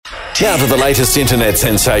Now to the latest internet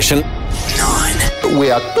sensation. 9. We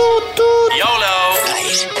are YOLO. 8.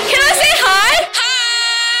 Can I say hi?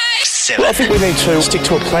 Hi! 7. I think we need to stick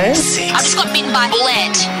to a plan. 6. I just got bitten by a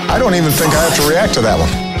bullet. I don't even think I have to react to that one.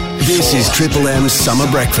 This is Triple M's Summer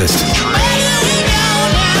Breakfast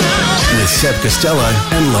with Seb Costello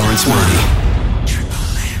and Lawrence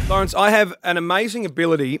Mooney. Lawrence, I have an amazing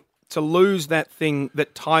ability to lose that thing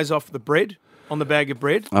that ties off the bread on the bag of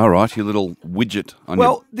bread. All right, your little widget on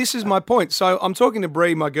Well, this is my point. So I'm talking to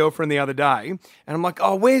Bree, my girlfriend, the other day, and I'm like,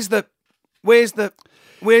 oh, where's that? See- And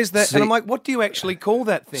I'm like, what do you actually call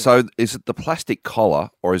that thing? So is it the plastic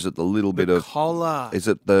collar or is it the little bit of collar. Is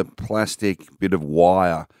it the plastic bit of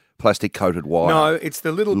wire, plastic coated wire? No, it's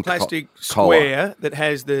the little plastic collar. square that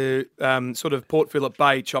has the sort of Port Phillip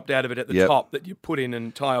Bay chopped out of it at the Yep. top that you put in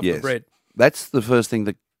and tie off Yes. the bread. That's the first thing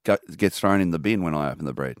that gets thrown in the bin when I open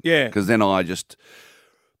the bread. Yeah. Because then I just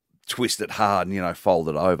twist it hard and, fold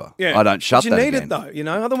it over. Yeah. I don't shut But you that need again. it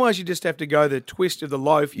though, Otherwise you just have to go the twist of the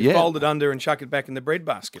loaf, you Yeah. fold it under and chuck it back in the bread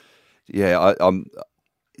basket. Yeah,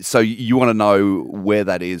 so you want to know where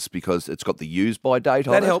that is because it's got the use by date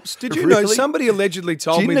on it? That helps. Did you know Really? somebody allegedly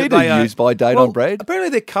told Do you me need that they a are use by date well, on bread? Apparently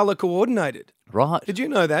they're colour coordinated. Right. Did you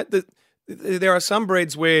know that there are some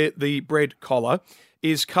breads where the bread collar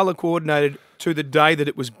is colour coordinated to the day that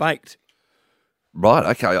it was baked? Right,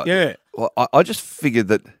 okay. Yeah. Well, I just figured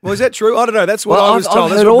that... Well, is that true? I don't know. That's what I was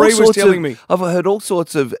told. That's heard what all Bree was sorts telling me. I've heard all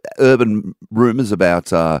sorts of urban rumours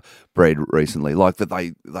about bread recently, like that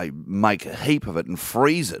they make a heap of it and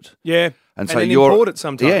freeze it. Yeah. And then you're import it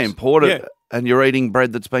sometimes. Yeah, import it, Yeah. and you're eating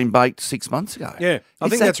bread that's been baked 6 months ago. Yeah, I Is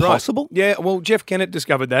think that that's possible? right. Yeah, well, Jeff Kennett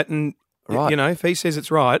discovered that, and Right. if he says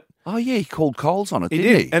it's right, Oh yeah, he called Coles on it, he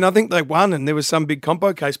didn't did. he? And I think they won, and there was some big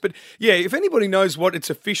compo case. But yeah, if anybody knows what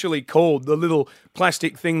it's officially called, the little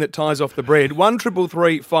plastic thing that ties off the bread,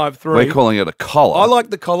 1-333-533. We're calling it a collar. I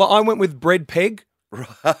like the collar. I went with bread peg.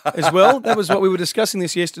 As well. That was what we were discussing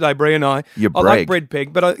this yesterday, Bree and I. Your I like breg. bread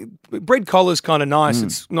peg, but bread collar's kind of nice.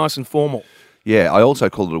 It's nice and formal. Yeah, I also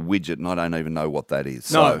called it a widget, and I don't even know what that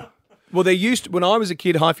is. No. So, Well, there used to, when I was a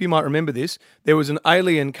kid, Hype, you might remember this, there was an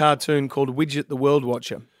alien cartoon called Widget the World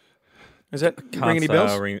Watcher. Is that ring any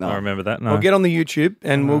bells? I remember that. No. We'll get on the YouTube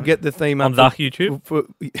and we'll get the theme On up. the YouTube?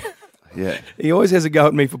 yeah. He always has a go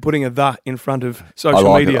at me for putting a "the" in front of social I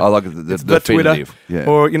like media. it. I like it. It's The Twitter, definitive. Yeah.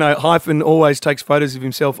 or Hyphen always takes photos of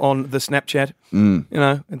himself on the Snapchat.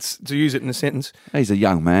 It's to use it in a sentence. He's a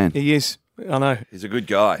young man. He is. I know. He's a good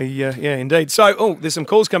guy. Yeah, indeed. So, there's some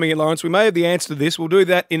calls coming in, Lawrence. We may have the answer to this. We'll do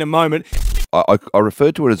that in a moment. I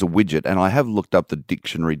refer to it as a widget, and I have looked up the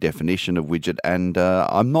dictionary definition of widget, and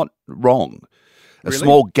I'm not wrong. A Really?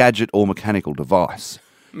 small gadget or mechanical device.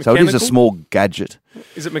 So it is a Mechanical? small gadget.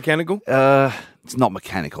 Is it mechanical? It's not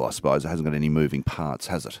mechanical, I suppose. It hasn't got any moving parts,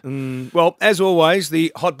 has it? Well, as always,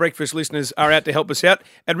 the Hot Breakfast listeners are out to help us out.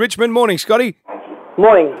 At Richmond, morning, Scotty.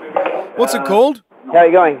 Morning. What's it called? How are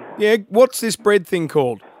you going? Yeah, what's this bread thing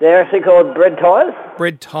called? They're actually called bread ties,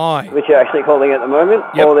 Bread tie. which you're actually calling it at the moment,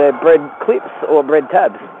 Yep. or they're bread clips or bread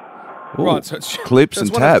tabs. Right, so it's Clips that's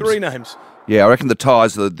and one tabs. Of 3 names. Yeah, I reckon the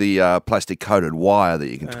tie's the plastic coated wire that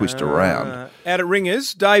you can twist around. Out at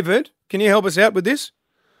Ringers, David, can you help us out with this?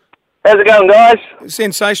 How's it going, guys?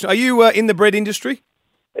 Sensational. Are you in the bread industry?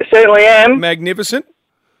 I certainly am. Magnificent.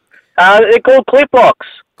 They're called clip locks.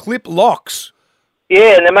 Clip locks.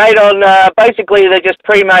 Yeah, and they're made on, basically they're just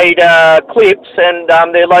pre-made clips and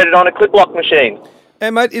they're loaded on a clip lock machine.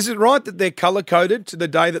 And mate, is it right that they're colour-coded to the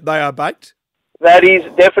day that they are baked? That is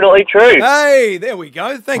definitely true. Hey, there we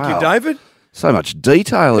go. Thank you, Wow. David. So much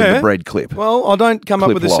detail in Yeah. the bread clip. Well, I don't come up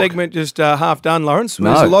Clip with a lock. segment just half done, Lawrence. No.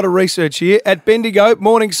 There's a lot of research here. At Bendigo,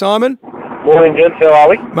 morning, Simon. Morning, gents. How are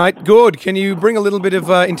we? Mate, good. Can you bring a little bit of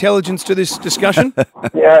intelligence to this discussion?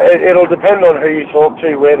 Yeah, it'll depend on who you talk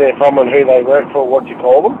to, where they're from and who they work for, what you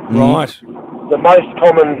call them. Right. The most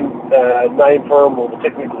common name for them, or the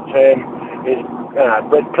technical term, is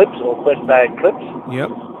bread clips or bread bag clips. Yep.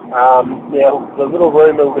 The little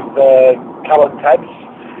rumour with the coloured tabs,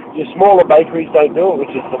 your smaller bakeries don't do it, which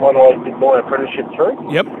is the one I did my apprenticeship through.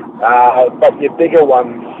 Yep. But your bigger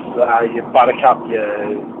ones, your Buttercup,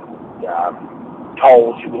 your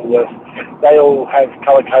Coles, your Woolworths, they all have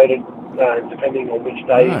colour-coded, depending on which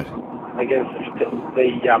day against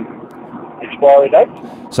the expiry date.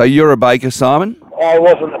 So you're a baker, Simon? I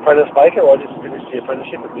wasn't an apprentice baker. I just finished the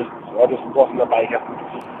apprenticeship. I just wasn't a baker.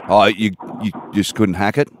 Oh, you just couldn't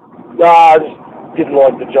hack it? No, I just didn't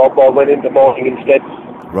like the job. I went into mining instead.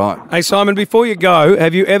 Right. Hey, Simon, before you go,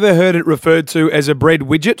 have you ever heard it referred to as a bread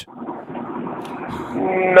widget?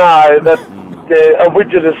 No, a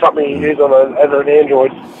widget is something you use on an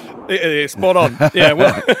Android. Yeah, spot on. Yeah,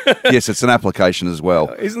 well, Yes, it's an application as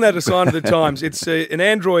well. isn't that a sign of the times? It's an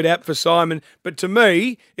Android app for Simon, but to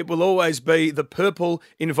me, it will always be the purple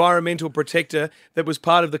environmental protector that was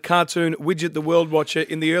part of the cartoon Widget the World Watcher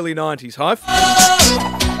in the early 90s. Hype?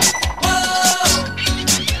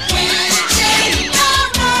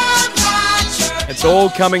 It's all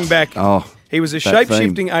coming back. Oh, He was a that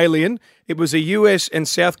shape-shifting alien. It was a US and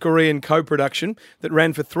South Korean co-production that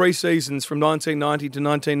ran for 3 seasons from 1990 to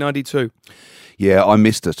 1992. yeah, I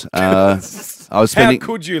missed it. I was How spending.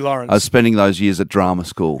 could you, Lawrence? I was spending those years at drama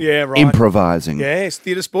school. Yeah, right. Improvising. Yes,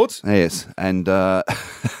 theatre sports. Yes, and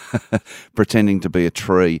pretending to be a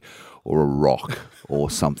tree or a rock or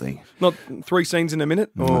something. Not 3 scenes in a minute?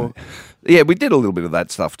 Or Yeah, we did a little bit of that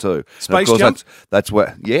stuff too. And of Space course, Jump? That's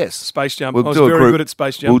where, yes. Space Jump. We'll I was do a very group- good at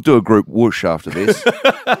Space Jump. We'll do a group whoosh after this.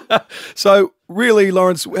 So, really,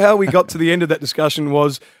 Lawrence, how we got to the end of that discussion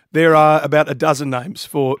was there are about a dozen names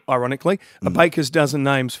for, ironically, a baker's dozen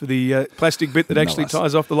names for the plastic bit that actually Nice.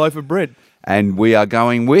 ties off the loaf of bread. And we are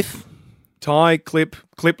going with... Tie, clip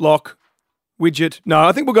lock, widget. No,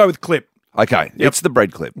 I think we'll go with clip. Okay, it's the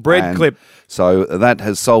bread clip. Bread And clip. So that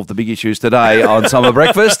has solved the big issues today on Summer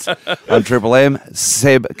Breakfast on Triple M.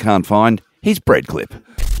 Seb can't find his bread clip.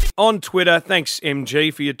 On Twitter, thanks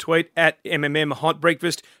MG for your tweet at MMM Hot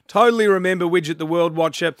Breakfast. Totally remember Widget the World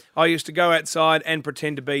Watcher. I used to go outside and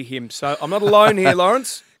pretend to be him. So I'm not alone here,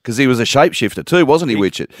 Lawrence. Because he was a shapeshifter too, wasn't he,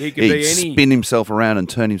 Widget? he could be He'd any- spin himself around and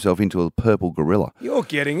turn himself into a purple gorilla. You're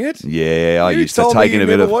getting it. Yeah, I You used to told take me in you a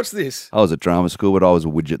bit never of... watched this. I was at drama school, but I was a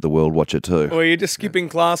Widget the World Watcher too. Or you're just skipping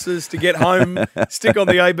classes to get home, stick on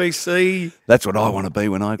the ABC. That's what I want to be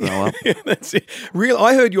when I grow up. That's it.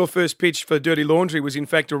 I heard your first pitch for Dirty Laundry was in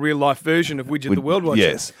fact a real life version of Widget the World Watcher.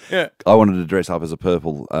 Yes. Yeah. I wanted to dress up as a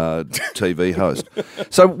purple TV host.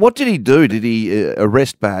 So what did he do? Did he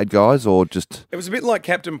arrest bad guys or just... It was a bit like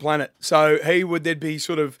Captain Planet. So there'd be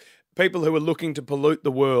sort of people who were looking to pollute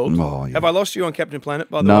the world. Oh, yeah. Have I lost you on Captain Planet,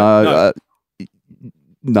 by the No. way?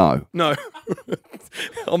 No. No,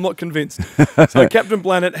 I'm not convinced. So Captain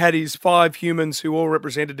Planet had his 5 humans who all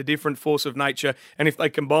represented a different force of nature, and if they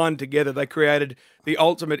combined together, they created the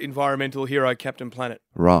ultimate environmental hero, Captain Planet.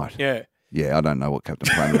 Right. Yeah. Yeah, I don't know what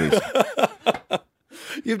Captain Planet is.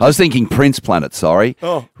 I was thinking Prince Planet, sorry.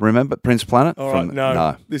 Oh. Remember Prince Planet? All right,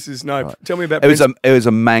 no. This is no. Right. Tell me about It was Prince.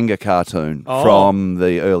 a manga cartoon Oh. from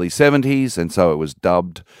the early 70s, and so it was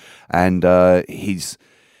dubbed. And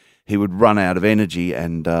he would run out of energy,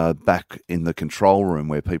 and back in the control room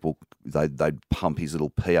where people they'd pump his little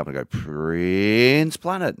pee up and go Prince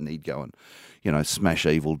Planet, and he'd go and smash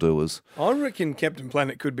evildoers. I reckon Captain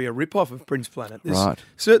Planet could be a rip-off of Prince Planet. There's Right.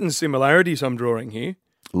 certain similarities I'm drawing here.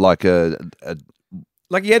 Like a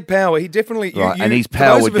Like he had power. He definitely. Right, and his for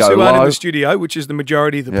power those would of us go who aren't in low. the studio, which is the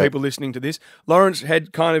majority of the Yeah. people listening to this, Lawrence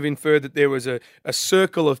had kind of inferred that there was a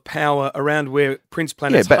circle of power around where Prince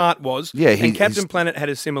Planet's but- heart was. yeah, and Captain he's- Planet had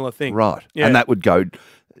a similar thing. right, Yeah. and that would go.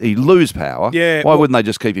 He'd lose power. Yeah, Why well- wouldn't they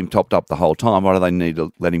just keep him topped up the whole time? Why do they need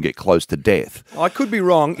to let him get close to death? I could be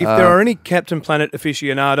wrong. If there are any Captain Planet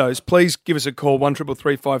aficionados, please give us a call,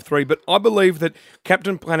 133353. But I believe that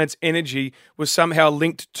Captain Planet's energy was somehow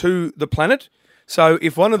linked to the planet. So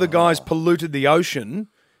if one of the guys polluted the ocean,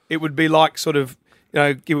 it would be like sort of,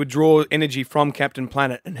 it would draw energy from Captain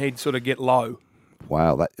Planet and he'd sort of get low.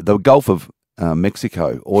 Wow, the Gulf of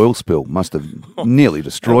Mexico oil spill must have nearly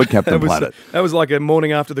destroyed Captain Planet. That was like a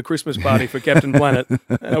morning after the Christmas party for Captain Planet.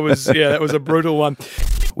 That was a brutal one.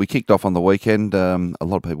 We kicked off on the weekend. A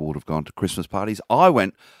lot of people would have gone to Christmas parties. I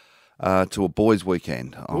went to a boys'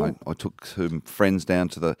 weekend. I took some friends down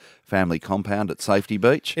to the family compound at Safety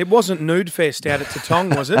Beach. It wasn't Nude Fest out at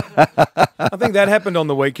Tatong, was it? I think that happened on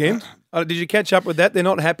the weekend. Did you catch up with that? They're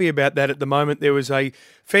not happy about that at the moment. There was a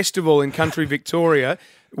festival in country Victoria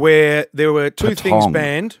where there were 2 things Tatong.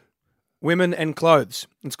 banned, women and clothes.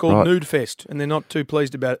 It's called Right. Nude Fest, and they're not too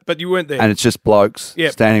pleased about it. But you weren't there. And it's just blokes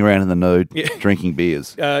Yep. standing around in the nude, Yeah. drinking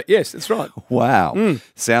beers. Yes, that's right. Wow,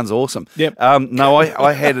 sounds awesome. Yep. No,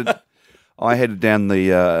 I headed down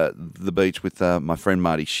the beach with my friend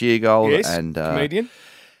Marty Sheargold Yes, and comedian.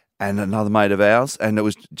 and another mate of ours, and it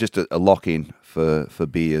was just a lock in for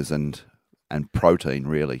beers and protein,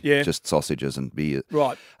 really. Yeah. Just sausages and beer.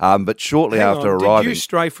 Right. But shortly Hang after on, arriving, Did you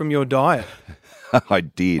stray from your diet? I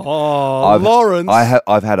did. Oh, Lawrence.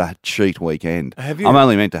 I've had a cheat weekend. Have you? I'm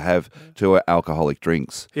only meant to have 2 alcoholic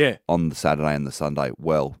drinks. Yeah. On the Saturday and the Sunday.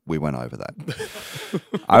 Well, we went over that.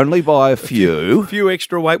 Only by a few. A few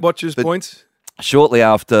extra Weight Watchers points. Shortly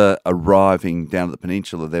after arriving down at the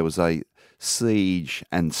peninsula, there was a siege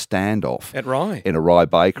and standoff At Rye. in a Rye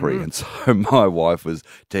bakery. And so my wife was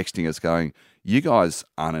texting us going, "You guys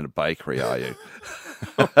aren't in a bakery, are you?"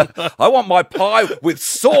 I want my pie with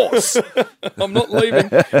sauce. I'm not leaving.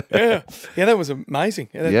 Yeah, that was amazing.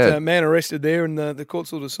 That man arrested there, and the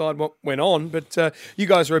courts will decide what went on. But you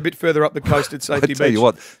guys are a bit further up the coast at Safety I tell Beach. you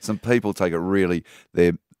what, some people take it really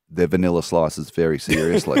their vanilla slices very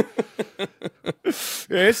seriously.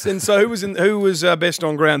 Yes, and so who was best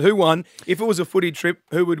on ground? Who won? If it was a footy trip,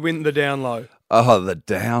 who would win the down low? Oh, the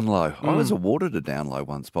down low. I was awarded a down low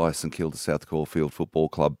once by St Kilda South Caulfield Football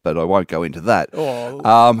Club, but I won't go into that.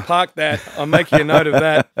 Park that. I'll make you a note of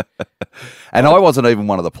that. And I wasn't even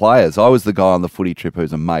one of the players. I was the guy on the footy trip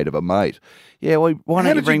who's a mate of a mate. Yeah, well, why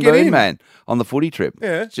don't you bring Boone Man on the footy trip?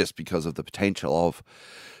 Yeah. It's just because of the potential of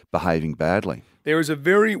behaving badly. There is a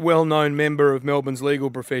very well-known member of Melbourne's legal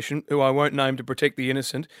profession, who I won't name to protect the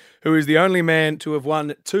innocent, who is the only man to have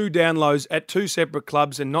won 2 down lows at 2 separate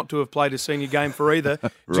clubs and not to have played a senior game for either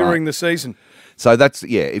during the season. So that's,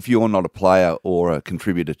 if you're not a player or a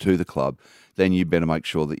contributor to the club, then you better make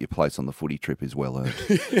sure that your place on the footy trip is well earned.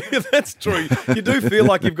 That's true. You do feel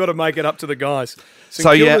like you've got to make it up to the guys.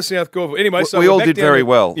 St Kilda, South Caulfield. Anyway, so we all did very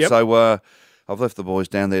well. Yep. So I've left the boys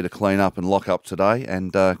down there to clean up and lock up today,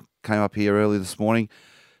 and came up here early this morning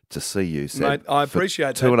to see you, Seb. Mate, I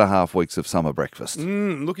appreciate that. 2.5 weeks of summer breakfast.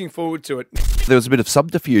 Looking forward to it. There was a bit of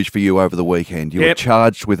subterfuge for you over the weekend. You were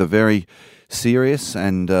charged with a very serious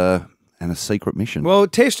and a secret mission. Well,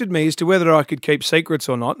 it tested me as to whether I could keep secrets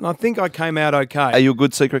or not, and I think I came out okay. Are you a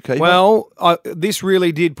good secret keeper? Well, this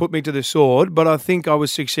really did put me to the sword, but I think I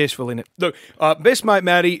was successful in it. Look, best mate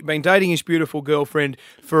Matty, been dating his beautiful girlfriend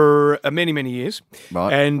for many, many years,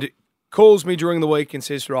 right, and calls me during the week and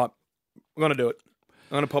says, right, I'm going to do it.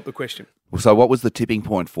 I'm going to pop the question. So what was the tipping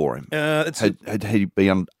point for him? Had he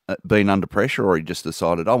been under pressure, or he just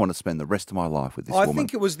decided, I want to spend the rest of my life with this woman? I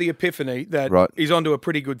think it was the epiphany that he's onto a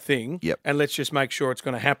pretty good thing, and let's just make sure it's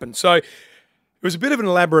going to happen. So it was a bit of an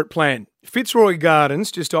elaborate plan. Fitzroy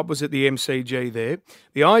Gardens, just opposite the MCG there.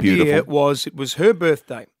 The idea was it was her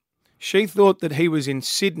birthday. She thought that he was in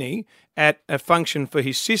Sydney at a function for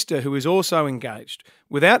his sister, who is also engaged.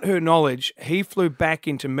 Without her knowledge, he flew back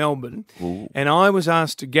into Melbourne, and I was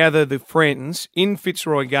asked to gather the friends in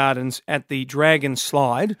Fitzroy Gardens at the Dragon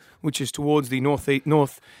Slide, which is towards the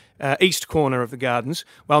east corner of the gardens,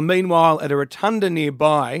 while meanwhile at a rotunda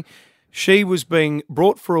nearby, she was being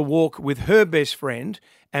brought for a walk with her best friend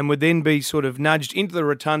and would then be sort of nudged into the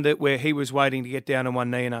rotunda where he was waiting to get down on one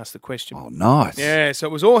knee and ask the question. Oh, nice. Yeah, so it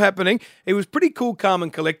was all happening. He was pretty cool, calm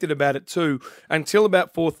and collected about it too, until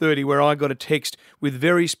about 4:30 where I got a text with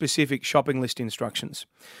very specific shopping list instructions.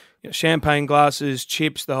 Champagne glasses,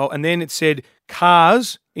 chips, the whole, and then it said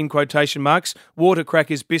cars, in quotation marks, water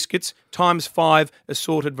crackers, biscuits, times 5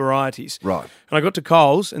 assorted varieties. Right. And I got to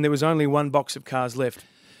Coles and there was only one box of cars left.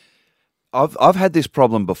 I've had this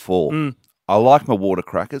problem before. I like my water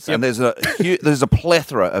crackers, and there's a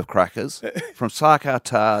plethora of crackers from Sarkar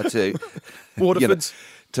to Waterfords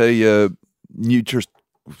to your Nutri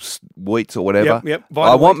Wheats or whatever. Yep.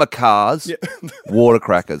 I want my cars water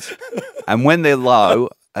crackers, and when they're low,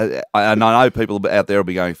 and I know people out there will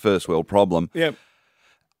be going first world problem. Yep.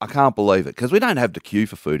 I can't believe it because we don't have the queue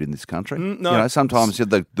for food in this country. No. Sometimes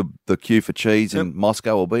the queue for cheese in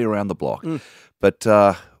Moscow will be around the block, but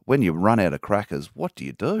when you run out of crackers, what do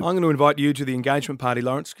you do? I'm going to invite you to the engagement party,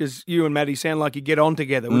 Lawrence, because you and Maddie sound like you get on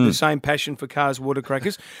together with the same passion for cars, water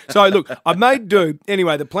crackers. So, look, I made do.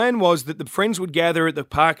 Anyway, the plan was that the friends would gather at the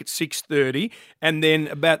park at 6:30, and then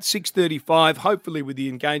about 6:35, hopefully with the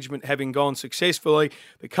engagement having gone successfully,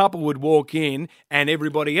 the couple would walk in and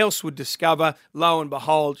everybody else would discover, lo and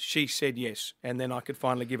behold, she said yes. And then I could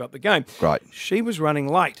finally give up the game. Right. She was running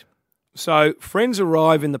late. So friends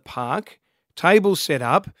arrive in the park. Tables set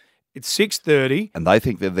up. It's 6:30. And they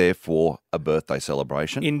think they're there for a birthday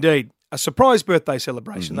celebration. Indeed. A surprise birthday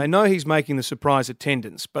celebration. They know he's making the surprise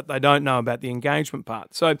attendance, but they don't know about the engagement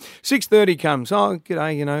part. So 6:30 comes. Oh,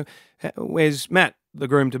 g'day, where's Matt, the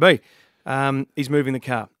groom-to-be? He's moving the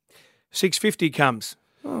car. 6:50 comes.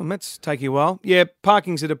 Oh, Matt's taking a while. Yeah,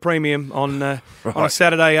 parking's at a premium on a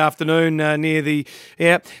Saturday afternoon near the...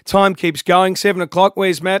 Yeah, time keeps going. 7 o'clock,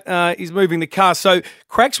 where's Matt? He's moving the car. So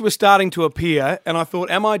cracks were starting to appear, and I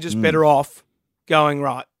thought, am I just better off going,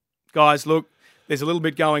 right, guys, look, there's a little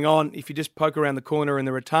bit going on. If you just poke around the corner in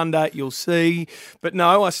the rotunda, you'll see. But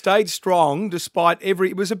no, I stayed strong despite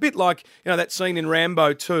it was a bit like, that scene in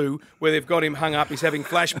Rambo 2 where they've got him hung up, he's having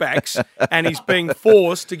flashbacks and he's being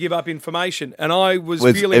forced to give up information. And I was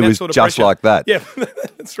feeling that sort of pressure. It was just like that. Yeah,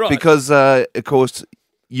 that's right. Because, of course,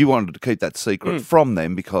 you wanted to keep that secret from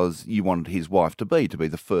them because you wanted his wife to be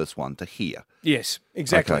the first one to hear. Yes,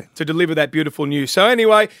 exactly. Okay. To deliver that beautiful news. So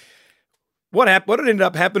anyway... What had ended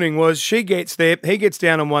up happening was she gets there, he gets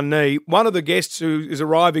down on one knee. One of the guests who is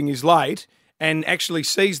arriving is late and actually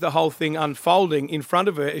sees the whole thing unfolding in front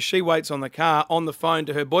of her as she waits on the car on the phone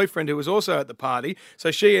to her boyfriend who was also at the party.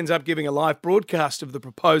 So she ends up giving a live broadcast of the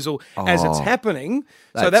proposal as it's happening.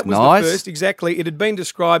 So that was nice. the first, exactly. It had been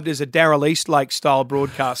described as a Darryl Eastlake style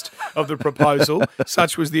broadcast of the proposal.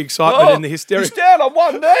 Such was the excitement and the hysteria. He's down on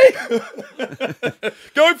one knee.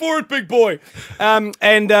 Go for it, big boy.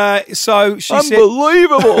 So she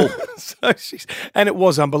Unbelievable. and it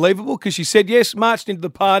was unbelievable because she said yes, marched into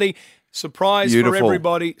the party. Surprise Beautiful. for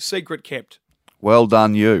everybody, secret kept. Well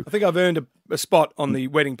done, you. I think I've earned a spot on the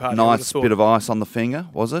wedding party. Nice bit of ice on the finger,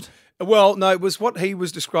 was it? Well, no, it was what he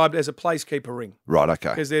was described as a placekeeper ring. Right, okay.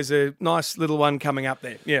 Because there's a nice little one coming up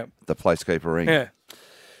there. Yeah. The placekeeper ring. Yeah.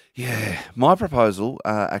 Yeah. My proposal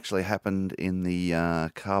actually happened in the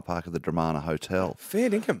car park of the Dramana Hotel. Fair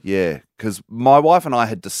dinkum. Yeah, because my wife and I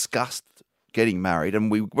had discussed getting married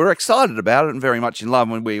and we were excited about it and very much in love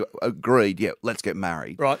when we agreed, yeah, let's get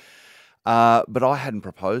married. Right. But I hadn't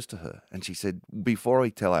proposed to her. And she said, before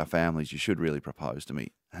we tell our families, you should really propose to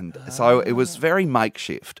me. And so it was very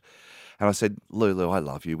makeshift. And I said, Lulu, I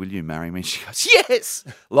love you. Will you marry me? She goes, yes,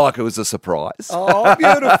 like it was a surprise. Oh,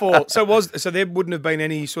 beautiful. So there wouldn't have been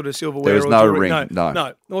any sort of silverware There was or no jewelry? ring, no.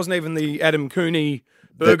 There wasn't even the Adam Cooney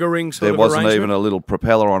burger ring sort There of wasn't arrangement? even a little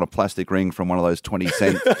propeller on a plastic ring from one of those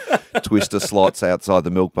 20-cent twister slots outside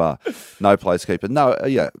the milk bar. No placekeeper. No,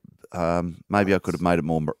 maybe I could have made it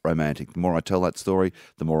more romantic. The more I tell that story,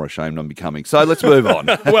 the more ashamed I'm becoming. So let's move on.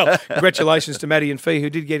 Well, congratulations to Maddie and Fee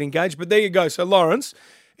who did get engaged. But there you go. So, Lawrence,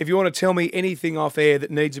 if you want to tell me anything off air that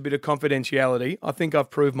needs a bit of confidentiality, I think I've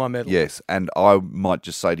proved my mettle. Yes, and I might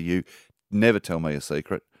just say to you, never tell me a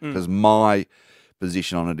secret because my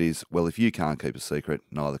position on it is, well, if you can't keep a secret,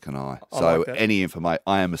 neither can I. So like that. any information,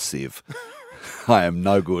 I am a sieve. I am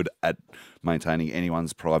no good at maintaining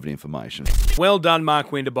anyone's private information. Well done,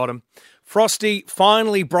 Mark Winterbottom. Frosty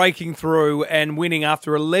finally breaking through and winning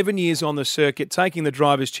after 11 years on the circuit, taking the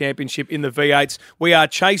Drivers' Championship in the V8s. We are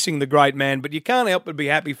chasing the great man, but you can't help but be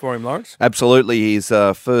happy for him, Lawrence. Absolutely. His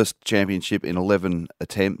first championship in 11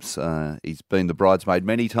 attempts. He's been the bridesmaid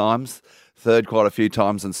many times, third quite a few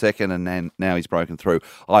times and second, and now he's broken through.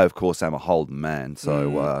 I, of course, am a Holden man,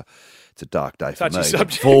 so it's a dark day for Touchy me.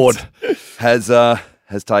 subject. Ford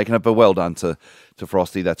has taken it, but well done to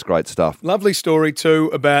Frosty. That's great stuff. Lovely story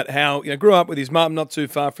too about how grew up with his mum not too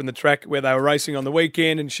far from the track where they were racing on the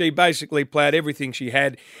weekend, and she basically ploughed everything she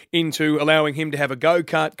had into allowing him to have a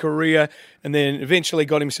go-kart career, and then eventually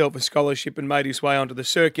got himself a scholarship and made his way onto the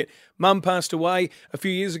circuit. Mum passed away a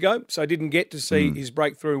few years ago, so I didn't get to see his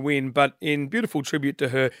breakthrough win, but in beautiful tribute to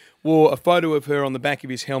her, wore a photo of her on the back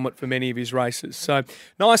of his helmet for many of his races. So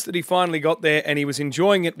nice that he finally got there, and he was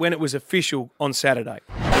enjoying it when it was official on Saturday.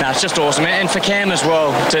 No, it's just awesome, and for Cam as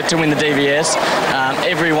well to win the DVS.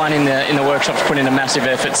 Everyone in the workshop's put in a massive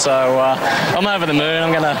effort, so I'm over the moon.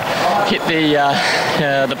 I'm going to hit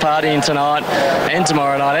the party in tonight and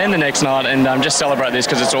tomorrow night and the next night, and just celebrate this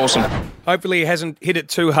because it's awesome. Hopefully he hasn't hit it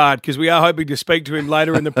too hard because we are hoping to speak to him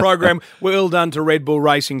later in the program. Well done to Red Bull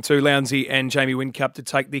Racing too, Lownsy and Jamie Whincup to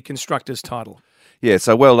take the Constructors title. Yeah,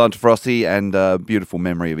 so well done to Frosty, and beautiful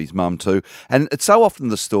memory of his mum too. And it's so often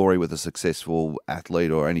the story with a successful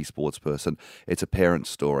athlete or any sports person, it's a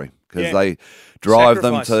parent's story because they drive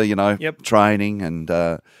Sacrifice. them to, training and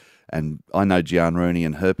I know Gian Rooney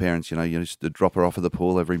and her parents, used to drop her off at the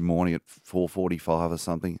pool every morning at 4:45 or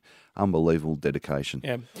something. Unbelievable dedication.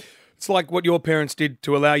 Yeah. It's like what your parents did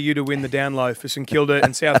to allow you to win the down low for St Kilda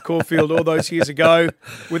and South Caulfield all those years ago.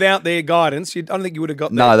 Without their guidance, I don't think you would have got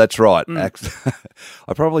there. No, that's right.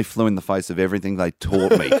 I probably flew in the face of everything they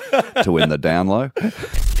taught me to win the down low.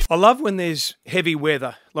 I love when there's heavy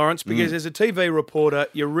weather, Lawrence, because as a TV reporter,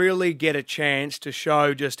 you really get a chance to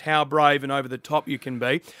show just how brave and over the top you can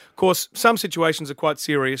be. Of course, some situations are quite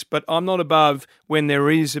serious, but I'm not above when there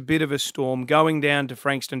is a bit of a storm going down to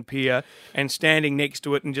Frankston Pier and standing next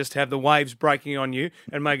to it and just have the waves breaking on you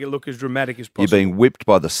and make it look as dramatic as possible. You're being whipped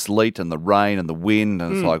by the sleet and the rain and the wind,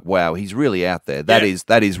 and it's like, wow, he's really out there. That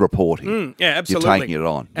is reporting. Yeah, absolutely. You're taking it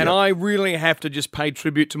on. And I really have to just pay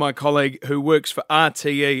tribute to my colleague who works for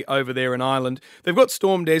RTE over there in Ireland. They've got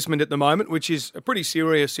Storm Desmond at the moment, which is a pretty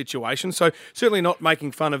serious situation, so certainly not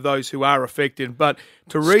making fun of those who are affected, but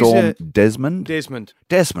Teresa... Storm Desmond?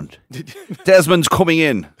 Desmond's coming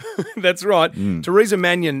in. That's right. Teresa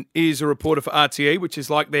Mannion is a reporter for RTE, which is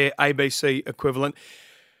like their ABC equivalent.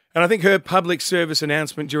 And I think her public service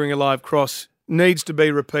announcement during a live cross needs to be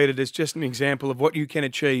repeated as just an example of what you can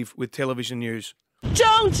achieve with television news.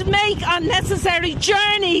 Don't make unnecessary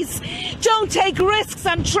journeys. Don't take risks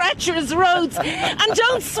on treacherous roads. And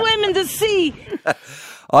don't swim in the sea.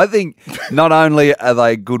 I think not only are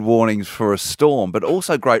they good warnings for a storm, but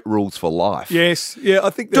also great rules for life. Yes, yeah, I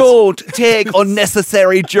think that's... Don't take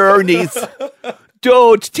unnecessary journeys.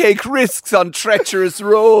 Don't take risks on treacherous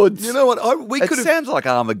roads. You know what? It sounds like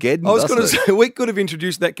Armageddon. I was going to doesn't it? say, we could have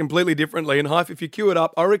introduced that completely differently. And Hype, if you queue it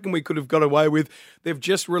up, I reckon we could have got away with, they've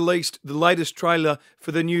just released the latest trailer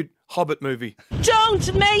for the new Hobbit movie.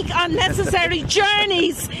 Don't make unnecessary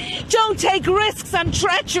journeys. Don't take risks on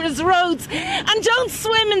treacherous roads. And don't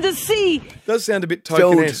swim in the sea. Does sound a bit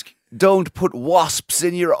Tolkien-esque. Don't put wasps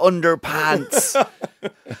in your underpants.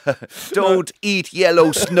 Don't eat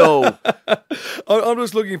yellow snow. I'm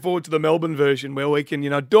just looking forward to the Melbourne version where we can,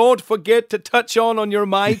 don't forget to touch on your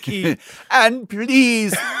Mikey. And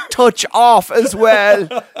please touch off as well.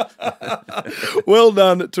 Well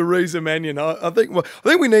done, Teresa Mannion. I think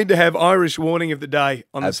we need to have Irish warning of the day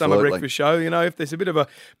on the Summer Breakfast Show. If there's a bit of a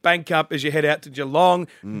bank up as you head out to Geelong,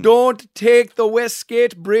 don't take the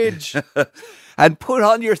Westgate Bridge. And put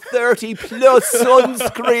on your 30-plus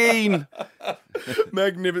sunscreen.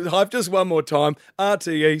 Magnificent. Hype, just one more time.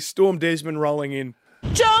 RTE, Storm Desmond rolling in.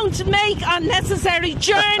 Don't make unnecessary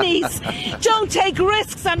journeys. Don't take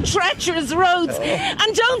risks on treacherous roads.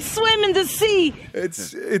 And don't swim in the sea.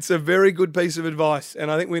 It's a very good piece of advice, and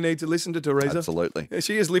I think we need to listen to Teresa. Absolutely.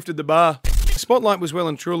 She has lifted the bar. Spotlight was well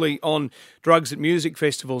and truly on drugs at music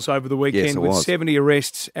festivals over the weekend, yes, it with was. 70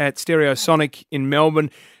 arrests at Stereosonic in Melbourne.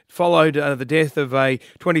 Followed the death of a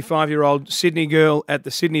 25-year-old Sydney girl at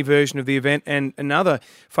the Sydney version of the event, and another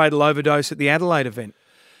fatal overdose at the Adelaide event.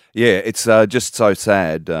 Yeah, it's just so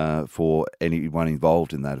sad for anyone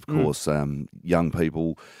involved in that, of course. Young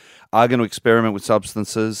people are going to experiment with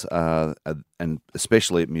substances, and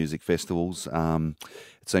especially at music festivals.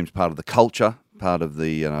 It seems part of the culture, part of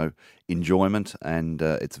the enjoyment, and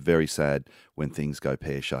it's very sad when things go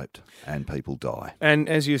pear-shaped and people die. And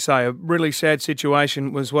as you say, a really sad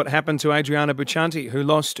situation was what happened to Adriana Buccianti, who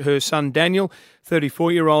lost her son Daniel,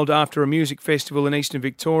 34-year-old, after a music festival in Eastern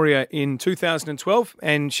Victoria in 2012,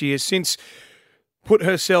 and she has since put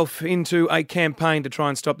herself into a campaign to try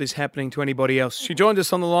and stop this happening to anybody else. She joined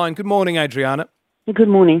us on the line. Good morning, Adriana. Good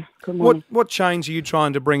morning. Good morning. What change are you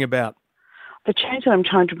trying to bring about? The change that I'm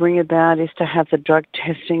trying to bring about is to have the drug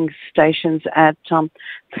testing stations at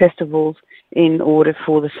festivals in order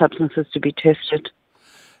for the substances to be tested.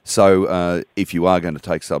 So if you are going to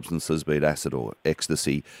take substances, be it acid or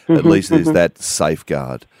ecstasy, at least there's that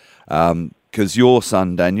safeguard. Because your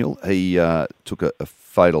son, Daniel, he took a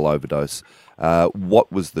fatal overdose.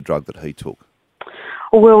 What was the drug that he took?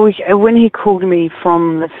 Well, when he called me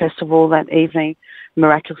from the festival that evening,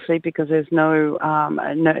 miraculously, because there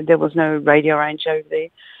was no radio range over there,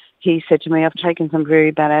 he said to me, I've taken some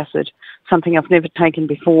very bad acid, something I've never taken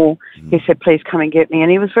before. He said, please come and get me.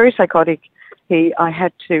 And he was very psychotic. I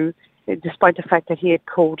had to, despite the fact that he had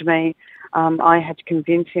called me, I had to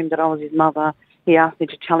convince him that I was his mother. He asked me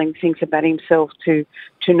to tell him things about himself to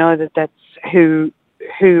know that that's who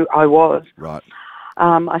I was. Right.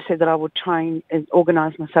 I said that I would try and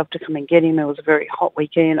organise myself to come and get him. It was a very hot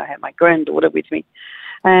weekend. I had my granddaughter with me.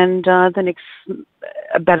 And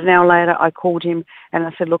about an hour later, I called him and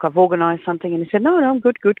I said, look, I've organised something. And he said, no, I'm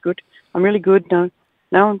good. I'm really good. No,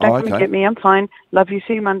 don't come and get me. I'm fine. Love you.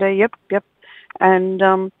 See you Monday. Yep.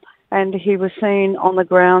 And he was seen on the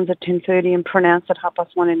grounds at 10:30 and pronounced at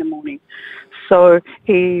 1:30 in the morning. So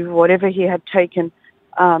whatever he had taken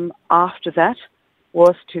after that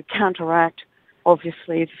was to counteract,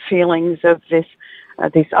 obviously, the feelings of this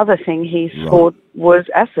other thing he thought was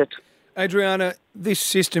acid. Adriana, this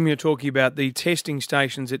system you're talking about, the testing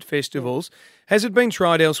stations at festivals, has it been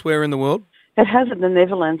tried elsewhere in the world? It has in the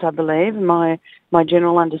Netherlands, I believe. My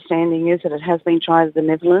general understanding is that it has been tried in the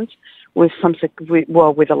Netherlands with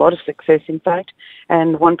a lot of success, in fact.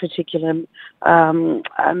 And one particular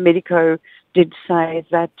medico did say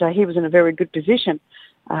that he was in a very good position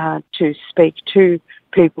to speak to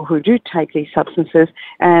people who do take these substances,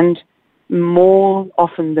 and more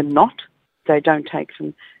often than not, they don't take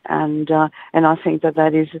them. And I think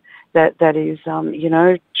that is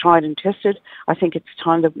tried and tested. I think it's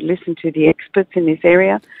time to listen to the experts in this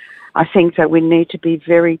area. I think that we need to be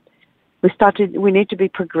we need to be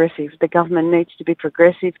progressive. The government needs to be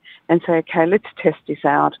progressive and say, okay, let's test this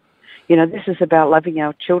out. This is about loving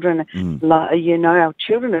our children. Our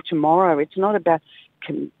children are tomorrow. It's not about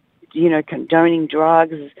condoning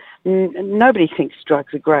drugs. Nobody thinks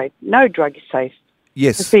drugs are great. No drug is safe.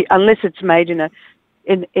 Yes. Unless it's made in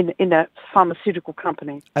in a pharmaceutical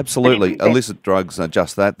company. Absolutely. Illicit drugs are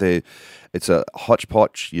just that. It's a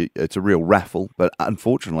hodgepodge. It's a real raffle. But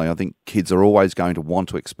unfortunately, I think kids are always going to want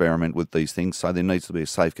to experiment with these things, so there needs to be a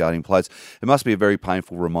safeguarding place. It must be a very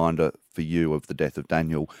painful reminder for you of the death of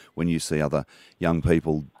Daniel when you see other young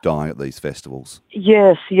people dying at these festivals.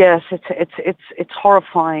 Yes, it's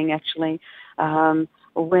horrifying actually.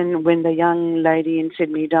 When the young lady in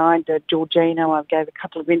Sydney died, Georgina, I gave a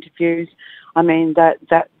couple of interviews. I mean,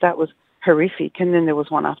 that was horrific. And then there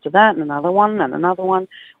was one after that, and another one, and another one.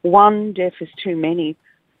 One death is too many.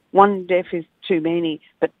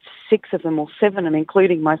 But 6 of them or 7 of them,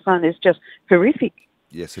 including my son, is just horrific.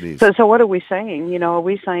 Yes, it is. So what are we saying? You know, are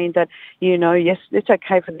we saying that, you know, yes, it's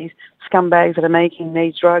okay for these scumbags that are making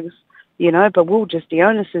these drugs, you know, but the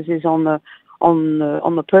onus is on the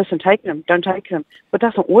person taking them. Don't take them. But it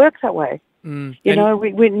doesn't work that way. You know,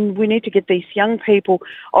 we need to get these young people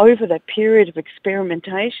over that period of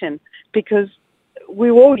experimentation, because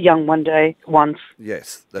we were all young once.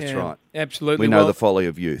 Yes, that's right. Absolutely. We know the folly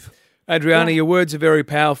of youth. Adriana, your words are very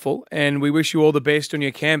powerful, and we wish you all the best on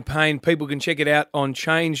your campaign. People can check it out on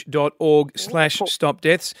change.org/stop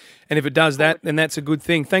deaths. And if it does that, then that's a good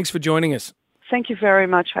thing. Thanks for joining us. Thank you very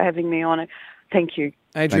much for having me on it. Thank you.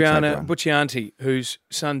 Adriana Butchianti, whose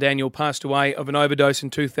son Daniel passed away of an overdose in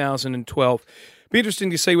 2012. Be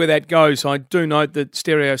interesting to see where that goes. I do note that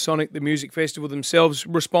Stereosonic, the music festival themselves,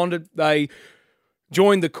 responded. They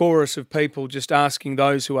joined the chorus of people just asking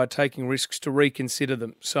those who are taking risks to reconsider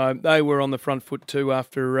them. So they were on the front foot too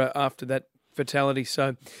after that fatality.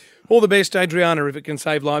 So all the best, Adriana. If it can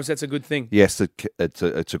save lives, that's a good thing. Yes,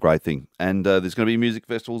 it's a great thing. And there's going to be music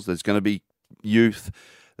festivals. There's going to be youth.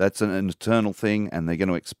 That's an eternal thing, and they're going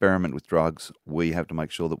to experiment with drugs. We have to make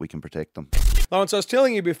sure that we can protect them. Lawrence, I was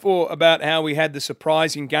telling you before about how we had the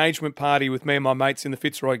surprise engagement party with me and my mates in the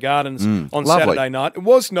Fitzroy Gardens on lovely. Saturday night. It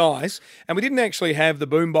was nice, and we didn't actually have the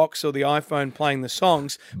boombox or the iPhone playing the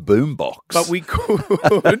songs. Boombox? But we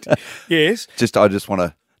could, yes. I just want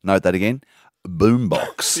to note that again.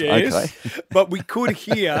 Boombox. Yes. Okay. But we could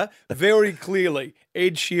hear very clearly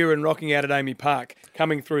Ed Sheeran rocking out at Amy Park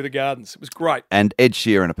coming through the gardens. It was great. And Ed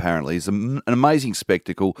Sheeran apparently is an amazing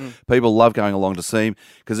spectacle. People love going along to see him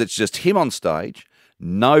because it's just him on stage,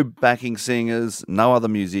 no backing singers, no other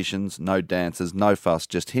musicians, no dancers, no fuss,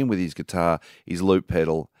 just him with his guitar, his loop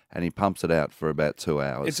pedal, and he pumps it out for about 2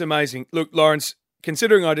 hours. It's amazing. Look, Lawrence,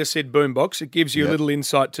 considering I just said boombox, it gives you a little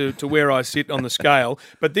insight to where I sit on the scale.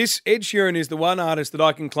 But this Ed Sheeran is the one artist that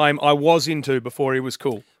I can claim I was into before he was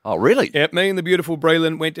cool. Oh, really? Yep, me and the beautiful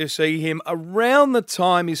Breland went to see him around the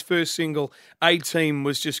time his first single, A-Team,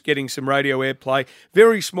 was just getting some radio airplay.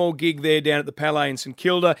 Very small gig there down at the Palais in St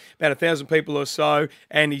Kilda, about 1,000 people or so,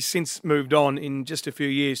 and he's since moved on in just a few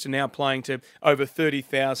years to now playing to over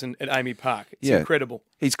 30,000 at Amy Park. It's incredible.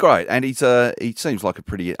 He's great, and he seems like a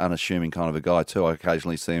pretty unassuming kind of a guy too. I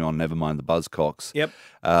occasionally see him on Nevermind the Buzzcocks. Yep.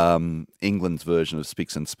 England's version of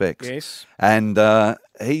Spicks and Specks. Yes. And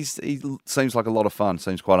he seems like a lot of fun,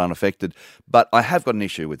 seems quite unaffected. But I have got an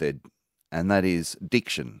issue with Ed, and that is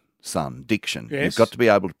diction, son, diction. Yes. You've got to be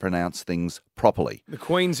able to pronounce things properly. The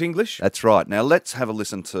Queen's English. That's right. Now let's have a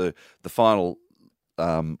listen to the final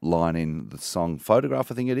line in the song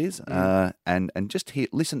Photograph, I think it is, and just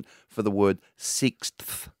listen for the word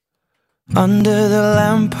sixth. Under the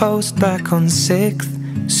lamppost back on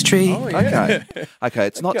 6th Street. Oh, yeah. Okay,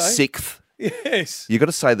 it's not sixth. Yes. You've got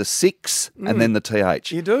to say the 6 and then the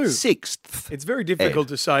TH. You do. Sixth. It's very difficult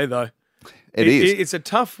to say, though. It is. It's a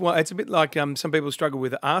tough one. It's a bit like some people struggle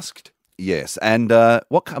with asked. Yes, and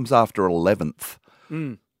what comes after 11th?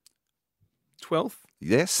 12th?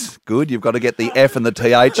 Yes, good. You've got to get the F and the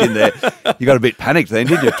TH in there. You got a bit panicked then,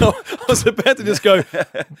 didn't you? I was about to just go,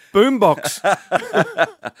 boombox.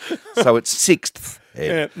 So it's 6th.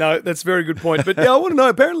 Yeah, no, that's a very good point. But I want to know,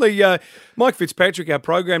 apparently Mike Fitzpatrick, our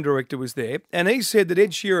program director, was there, and he said that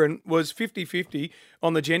Ed Sheeran was 50-50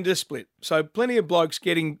 on the gender split. So plenty of blokes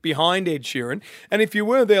getting behind Ed Sheeran. And if you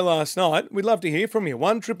were there last night, we'd love to hear from you.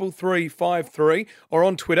 133353 or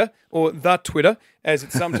on Twitter, or the Twitter, as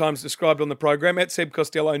it's sometimes described on the program, at Seb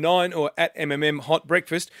Costello 9 or at MMM Hot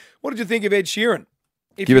Breakfast. What did you think of Ed Sheeran?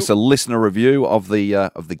 Give us a listener review of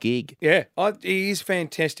the gig. Yeah, he is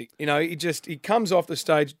fantastic. You know, he comes off the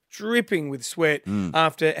stage dripping with sweat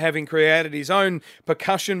after having created his own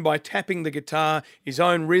percussion by tapping the guitar, his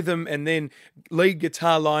own rhythm, and then lead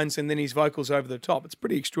guitar lines, and then his vocals over the top. It's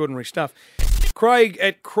pretty extraordinary stuff. Craig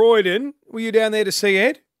at Croydon, were you down there to see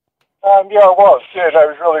Ed? Yeah, I was. Yeah, that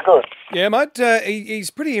was really good. Yeah, mate. He's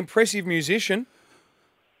a pretty impressive musician.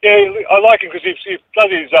 Yeah, I like him because he does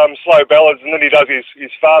his slow ballads and then he does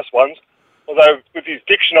his fast ones. Although with his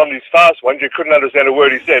diction on these fast ones, you couldn't understand a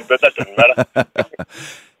word he said, but that doesn't matter.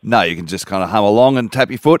 No, you can just kind of hum along and tap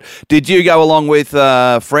your foot. Did you go along with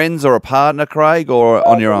friends or a partner, Craig, or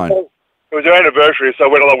on your own? It was our anniversary, so I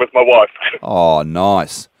went along with my wife. Oh,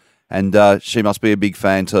 nice. And she must be a big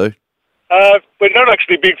fan too. We're not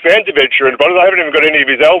actually big fans of Ed Sheeran, but I haven't even got any of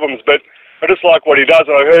his albums, but I just like what he does,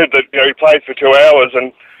 and I heard that he plays for 2 hours,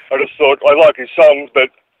 and I just thought I like his songs, but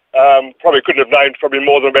probably couldn't have named probably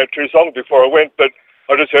more than about 2 songs before I went, but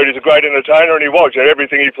I just heard he's a great entertainer, and he was, and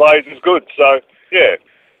everything he plays is good, so yeah.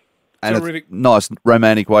 And it's a nice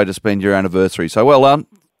romantic way to spend your anniversary, so well done.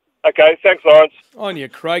 Okay, thanks, Lawrence. On you,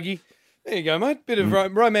 Craigie. There you go, mate. Bit of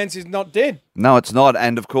romance is not dead. No, it's not,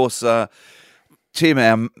 and of course,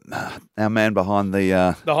 Tim, our man behind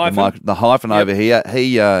the hyphen over here,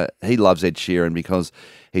 he loves Ed Sheeran because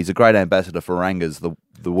he's a great ambassador for Rangas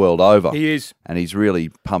the world over. He is. And he's really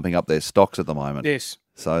pumping up their stocks at the moment. Yes.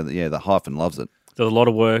 So, yeah, the hyphen loves it. There's a lot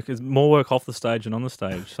of work. There's more work off the stage than on the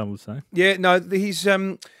stage, some would say. Yeah, no, he's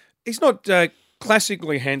not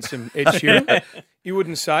classically handsome, Ed Sheeran. You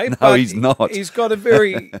wouldn't say. No, but he's not. He's got a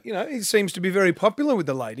very, he seems to be very popular with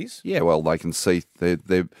the ladies. Yeah, well, they can see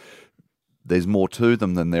there's more to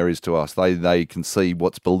them than there is to us. They can see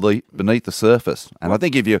what's beneath the surface. And I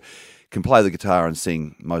think if you can play the guitar and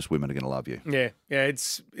sing, most women are going to love you. Yeah,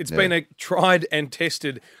 it's been a tried and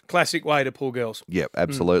tested classic way to pull girls. Yeah,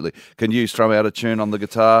 absolutely. Can you strum out a tune on the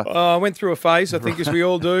guitar? I went through a phase, I think, as we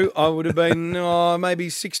all do. I would have been maybe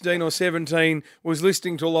 16 or 17, was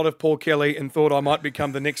listening to a lot of Paul Kelly and thought I might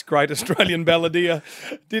become the next great Australian balladeer.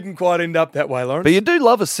 Didn't quite end up that way, Lawrence. But you do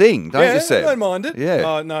love a sing, don't you, Seb? I don't mind it. Yeah.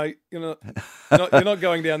 Oh, no, you're not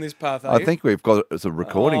going down this path, are you? I think we've got a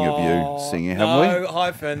recording of you singing, haven't we? No,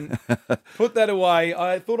 hyphen. Put that away.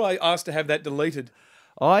 I thought I asked to have that deleted.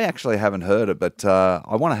 I actually haven't heard it, but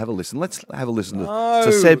I want to have a listen. Let's have a listen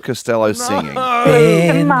to Seb Costello singing.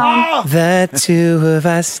 And the two of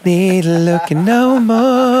us need looking no more.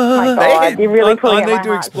 Oh my God, you're really pulling I need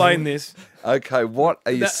to explain this. Okay, what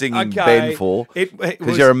are you singing Ben for?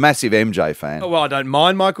 Because you're a massive MJ fan. Well, I don't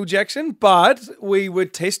mind Michael Jackson, but we were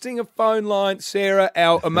testing a phone line. Sarah,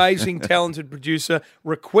 our amazing, talented producer,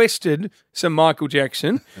 requested some Michael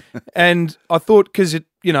Jackson, and I thought because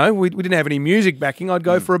we didn't have any music backing, I'd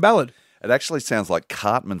go for a ballad. It actually sounds like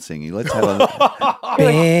Cartman singing. Let's have a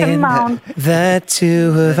Ben, the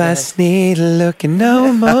two of us need looking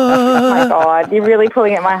no more. Oh my God, you're really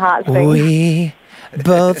pulling at my heartstrings. We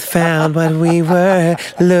both found what we were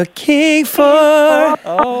looking for.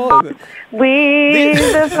 This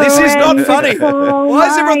is not funny. Why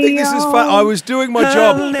does everyone think this is fun? I was doing my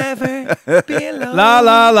job. La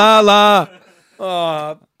la la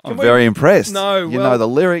la. I'm very impressed. No, you know the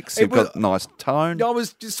lyrics. You've got nice tone. I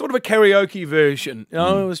was just sort of a karaoke version.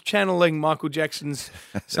 I was channeling Michael Jackson's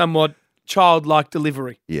somewhat childlike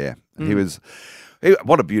delivery. Yeah, he was.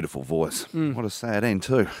 What a beautiful voice. What a sad end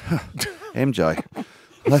too. MJ.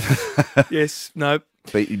 Yes, no.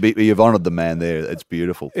 But you've honoured the man there. It's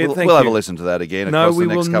beautiful. Yeah, we'll have a listen to that again. No, we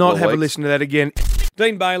the next will couple not of have weeks. a listen to that again.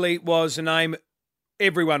 Dean Bailey was a name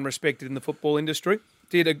everyone respected in the football industry.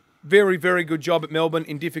 Did a very, very good job at Melbourne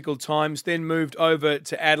in difficult times, then moved over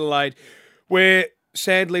to Adelaide, where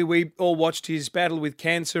sadly we all watched his battle with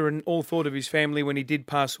cancer and all thought of his family when he did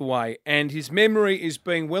pass away. And his memory is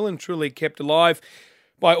being well and truly kept alive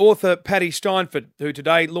by author Paddy Steinfort, who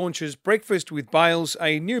today launches Breakfast with Bales,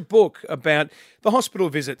 a new book about the hospital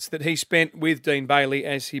visits that he spent with Dean Bailey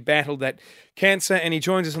as he battled that cancer. And he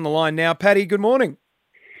joins us on the line now. Paddy, good morning.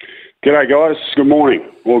 G'day, guys. Good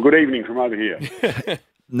morning. Or good evening from over here.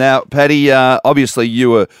 Now, Paddy, obviously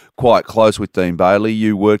you were quite close with Dean Bailey.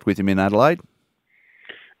 You worked with him in Adelaide?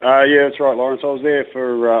 Yeah, that's right, Lawrence. I was there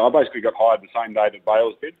for... I basically got hired the same day that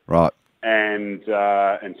Bales did. Right. And so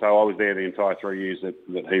I was there the entire 3 years that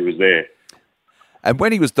he was there. And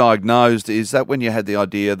when he was diagnosed, is that when you had the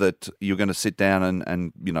idea that you're going to sit down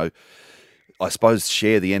and I suppose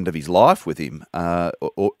share the end of his life with him,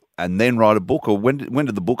 and then write a book? Or when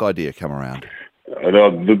did the book idea come around?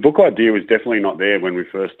 The book idea was definitely not there when we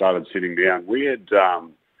first started sitting down. We had...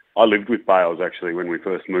 I lived with Bales, actually, when we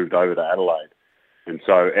first moved over to Adelaide. And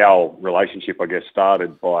so our relationship, I guess,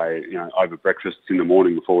 started by, over breakfasts in the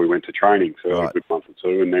morning before we went to training for a good month or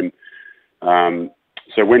two. And then,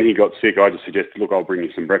 so when he got sick, I just suggested, look, I'll bring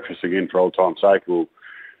you some breakfast again for old time's sake. We'll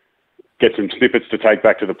get some snippets to take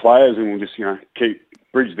back to the players and we'll just,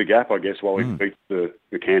 bridge the gap, I guess, while he beats the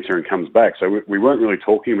cancer and comes back. So we weren't really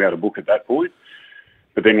talking about a book at that point.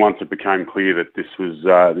 But then once it became clear that this was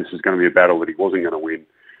going to be a battle that he wasn't going to win,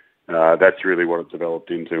 that's really what it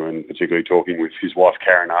developed into, and particularly talking with his wife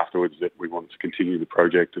Karen afterwards, that we wanted to continue the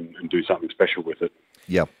project and do something special with it.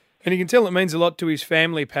 Yeah. And you can tell it means a lot to his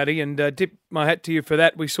family, Paddy, and tip my hat to you for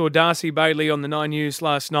that. We saw Darcy Bailey on the 9 News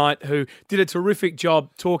last night, who did a terrific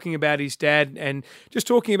job talking about his dad and just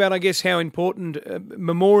talking about, I guess, how important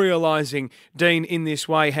memorialising Dean in this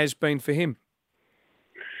way has been for him.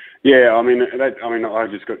 Yeah, I mean, I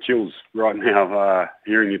just got chills right now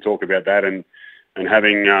hearing you talk about that, and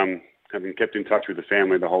having kept in touch with the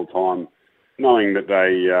family the whole time, knowing that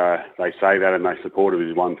they say that and they support it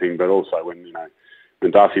is one thing, but also when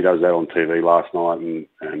Darcy does that on TV last night, and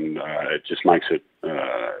it just makes it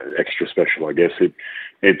extra special, I guess.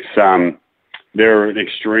 They're an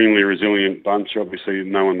extremely resilient bunch. Obviously,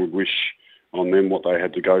 no one would wish on them what they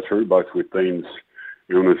had to go through, both with Dean's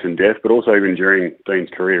illness and death, but also even during Dean's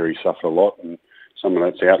career, he suffered a lot, and some of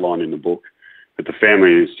that's outlined in the book. But the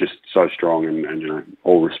family is just so strong, and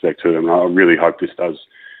all respect to them. And I really hope this does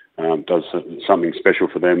something special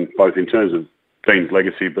for them, both in terms of Dean's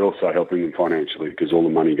legacy, but also helping them financially, because all the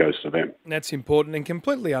money goes to them. That's important, and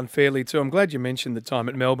completely unfairly too. I'm glad you mentioned the time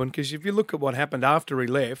at Melbourne, because if you look at what happened after he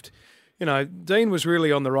left, Dean was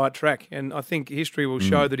really on the right track, and I think history will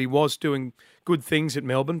show that he was doing good things at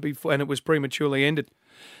Melbourne before, and it was prematurely ended.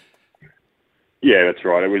 Yeah, that's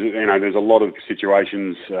right. It was, there's a lot of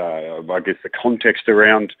situations. I guess the context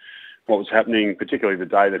around what was happening, particularly the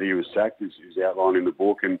day that he was sacked, is outlined in the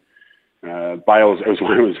book. And Bales, it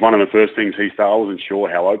was one of the first things he started. I wasn't sure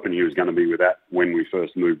how open he was going to be with that when we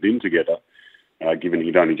first moved in together, given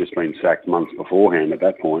he'd only just been sacked months beforehand at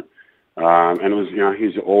that point. And it was,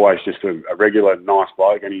 he's always just a regular, nice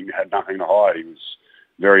bloke, and he had nothing to hide. He was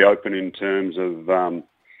very open in terms of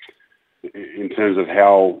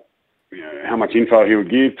how much info he would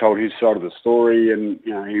give, told his side of the story, and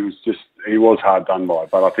he was hard done by.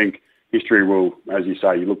 But I think history will, as you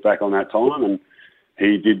say, you look back on that time, and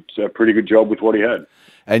he did a pretty good job with what he had.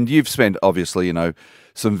 And you've spent, obviously,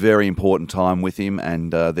 some very important time with him,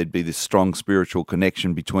 and there'd be this strong spiritual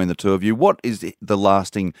connection between the two of you. What is the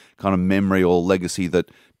lasting kind of memory or legacy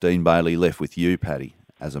that Dean Bailey left with you, Paddy,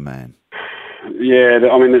 as a man? Yeah,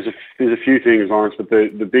 I mean, there's a few things, Lawrence, but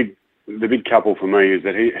the big couple for me is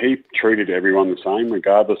that he treated everyone the same,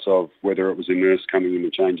 regardless of whether it was a nurse coming in to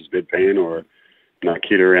change his bedpan, or a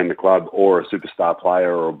kid around the club, or a superstar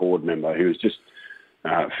player or a board member. He was just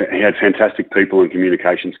he had fantastic people and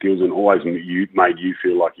communication skills, and always made you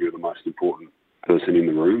feel like you were the most important person in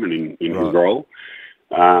the room and in his role.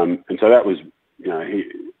 And so that was,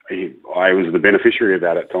 I was the beneficiary of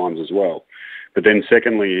that at times as well. But then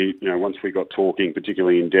secondly, once we got talking,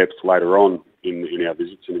 particularly in depth later on in our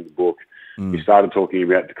visits and in the book, we started talking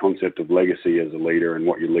about the concept of legacy as a leader and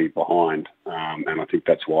what you leave behind. And I think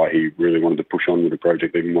that's why he really wanted to push on with the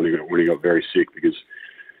project, even when he got very sick, because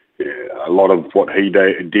a lot of what he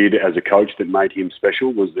did as a coach that made him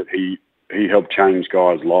special was that he helped change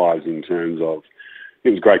guys' lives in terms of,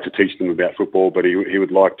 it was great to teach them about football, but he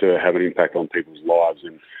would like to have an impact on people's lives,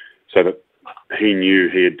 and so that he knew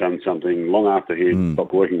he had done something long after he had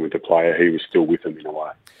stopped working with the player, he was still with them in a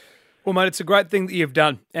way. Well, mate, it's a great thing that you've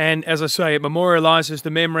done. And as I say, it memorialises the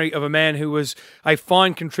memory of a man who was a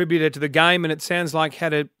fine contributor to the game, and it sounds like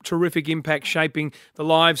had a terrific impact shaping the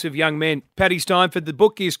lives of young men. Paddy Steinfort, the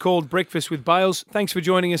book is called Breakfast with Bales. Thanks for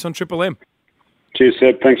joining us on Triple M. Cheers,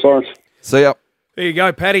 Seb. Thanks, Lawrence. See ya. There you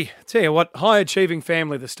go, Paddy. Tell you what, high-achieving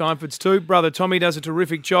family, the Steinforts too. Brother Tommy does a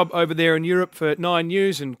terrific job over there in Europe for 9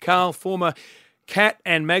 News, and Carl, former Cat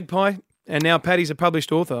and Magpie. And now Paddy's a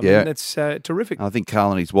published author. I mean, that's terrific. I think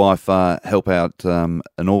Carl and his wife help out an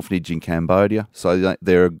orphanage in Cambodia. So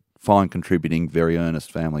they're a fine, contributing, very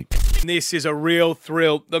earnest family. This is a real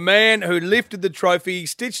thrill. The man who lifted the trophy,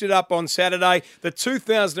 stitched it up on Saturday, the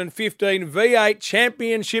 2015 V8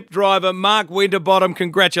 Championship driver, Mark Winterbottom.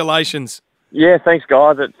 Congratulations. Yeah, thanks,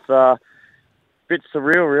 guys. It's a bit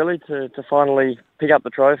surreal, really, to finally pick up the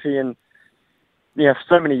trophy, and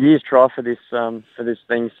so many years try for this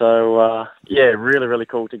thing. So really, really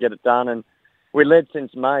cool to get it done. And we led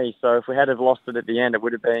since May, so if we had have lost it at the end, it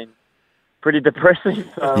would have been pretty depressing.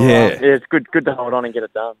 So it's good to hold on and get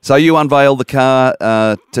it done. So you unveil the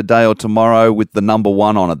car today or tomorrow with the number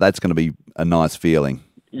 1 on it. That's going to be a nice feeling.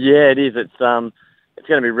 Yeah, it is. It's going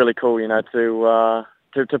to be really cool,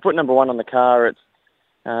 to put number 1 on the car. It's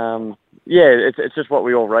just what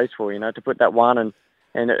we all race for, to put that one,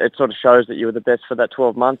 and it sort of shows that you were the best for that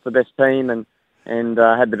 12 months, the best team, and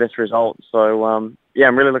had the best result. So I'm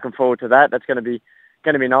really looking forward to that. That's going to be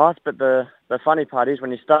nice. But the funny part is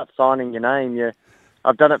when you start signing your name,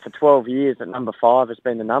 I've done it for 12 years. At number 5 has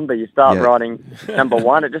been the number. You start writing number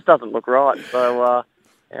 1, it just doesn't look right. So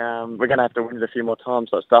we're going to have to win it a few more times,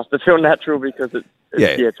 so it starts to feel natural, because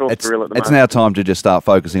It's all surreal at the it's moment. now time to just start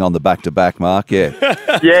focusing on the back-to-back, Mark. Yeah.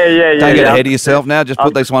 Yeah. Don't get ahead of yourself now. Just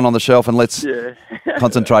put this one on the shelf and let's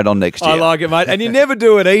concentrate on next year. I like it, mate. And you never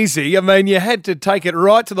do it easy. I mean, you had to take it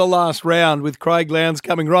right to the last round with Craig Lowndes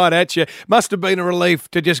coming right at you. Must have been a relief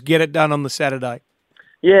to just get it done on the Saturday.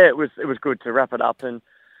 Yeah, it was good to wrap it up and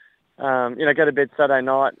go to bed Saturday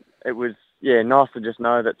night. It was nice to just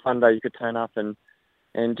know that Sunday you could turn up and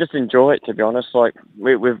just enjoy it. To be honest, like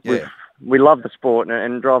we love the sport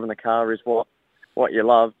and driving the car is what you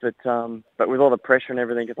love. But with all the pressure and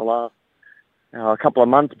everything at the last a couple of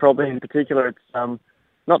months, probably in particular, it's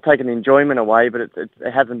not taking the enjoyment away, but it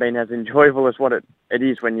hasn't been as enjoyable as what it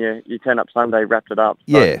is when you turn up Sunday, wrapped it up.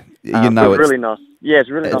 So, it's really nice. Yeah,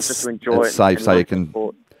 it's really nice just to enjoy it. It's safe, and so you can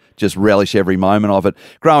just relish every moment of it.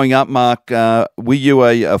 Growing up, Mark, were you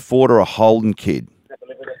a Ford or a Holden kid?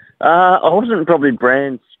 I wasn't probably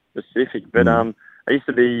brand specific, but I used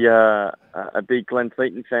to be a big Glenn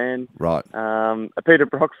Seaton fan. Right. A Peter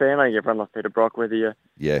Brock fan. I think everyone loves Peter Brock, whether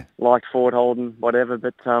you liked Ford, Holden, whatever.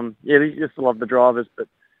 But you used to love the drivers. But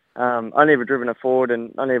I never driven a Ford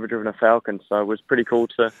and I never driven a Falcon, so it was pretty cool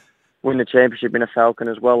to win the championship in a Falcon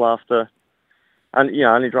as well after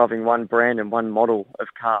only driving one brand and one model of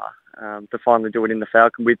car to finally do it in the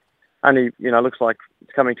Falcon with only looks like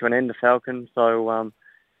it's coming to an end, the Falcon. So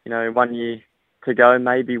 1 year to go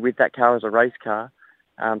maybe with that car as a race car.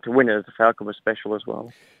 To win it as a Falcon was special as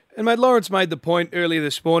well. And mate, Lawrence made the point earlier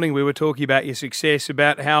this morning, we were talking about your success,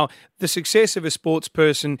 about how the success of a sports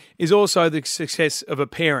person is also the success of a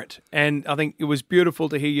parent. And I think it was beautiful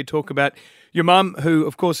to hear you talk about your mum, who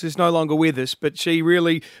of course is no longer with us, but she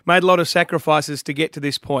really made a lot of sacrifices to get to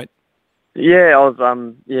this point. Yeah, I was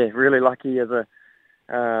really lucky as a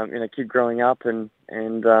kid growing up, and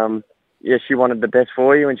she wanted the best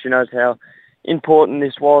for you, and she knows how important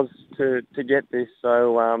this was to get this.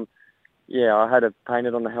 So I had it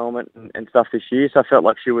painted on the helmet and stuff this year, so I felt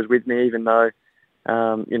like she was with me, even though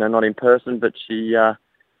not in person, but she's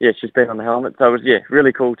been on the helmet. So it was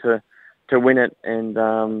really cool to win it and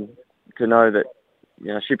to know that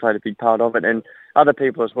she played a big part of it, and other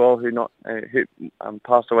people as well who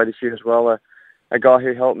passed away this year as well. A guy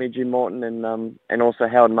who helped me, Jim Morton, and also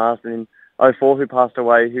Howard Marsden in 2004 who passed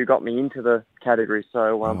away, who got me into the category.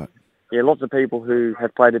 So lots of people who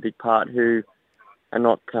have played a big part who are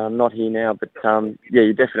not here now, but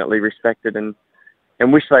you definitely respect it and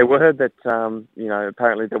wish they were. But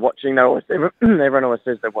apparently they're watching. Everyone always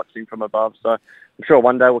says they're watching from above. So I'm sure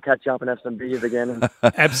one day we'll catch up and have some beers again. And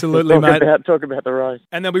absolutely, mate. Talk about the race.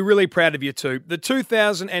 And they'll be really proud of you too. The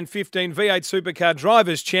 2015 V8 Supercar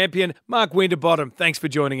Drivers Champion, Mark Winterbottom. Thanks for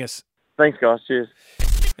joining us. Thanks, guys. Cheers.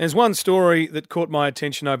 There's one story that caught my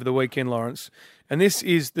attention over the weekend, Lawrence, and this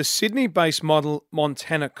is the Sydney-based model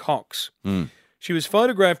Montana Cox. She was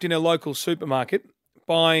photographed in a local supermarket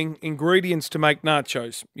buying ingredients to make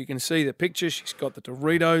nachos. You can see the picture. She's got the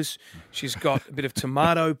Doritos. She's got a bit of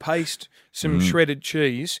tomato paste, some shredded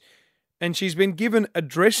cheese, and she's been given a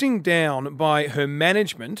dressing down by her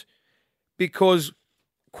management because,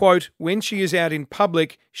 quote, when she is out in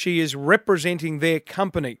public, she is representing their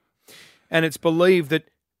company. And it's believed that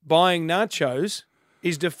buying nachos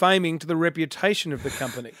is defaming to the reputation of the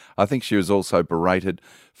company. I think she was also berated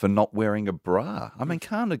for not wearing a bra. I mean,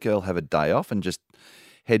 can't a girl have a day off and just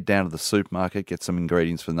head down to the supermarket, get some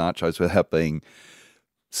ingredients for nachos without being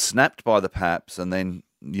snapped by the paps and then,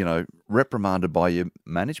 reprimanded by your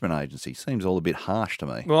management agency? Seems all a bit harsh to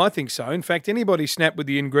me. Well, I think so. In fact, anybody snapped with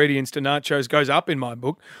the ingredients to nachos goes up in my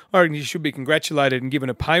book. I reckon you should be congratulated and given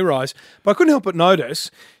a pay rise. But I couldn't help but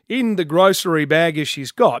notice in the grocery bag as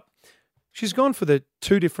she's gone for the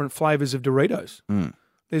two different flavours of Doritos.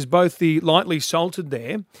 There's both the lightly salted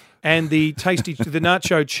there and the tasty, the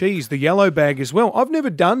nacho cheese, the yellow bag as well. I've never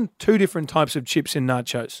done two different types of chips in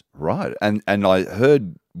nachos. Right. And I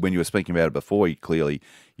heard when you were speaking about it before, you're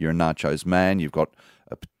a nachos man. You've got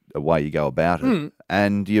a way you go about it,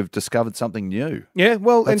 and you've discovered something new. Yeah,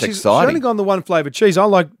 well, That's and she's exciting. only gone the one flavoured cheese. I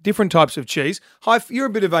like different types of cheese. Hi, you're a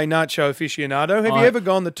bit of a nacho aficionado. Have you ever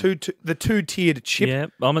gone the two-tiered chip? Yeah,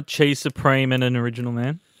 I'm a cheese supreme and an original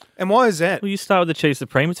man. And why is that? Well, you start with the cheese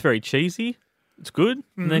supreme. It's very cheesy. It's good.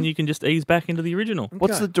 And then you can just ease back into the original. Okay.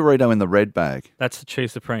 What's the Dorito in the red bag? That's the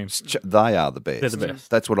cheese supreme. They are the best. They're the best.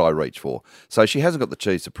 That's what I reach for. So she hasn't got the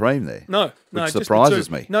cheese supreme there. No, which just the surprises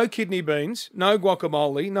two. me. No kidney beans, no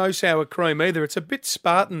guacamole, no sour cream either. It's a bit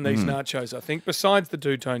Spartan, these nachos, I think, besides the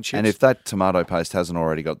two-tone chips. And if that tomato paste hasn't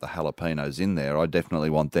already got the jalapenos in there, I definitely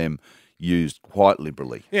want them used quite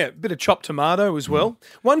liberally. Yeah, a bit of chopped tomato as well.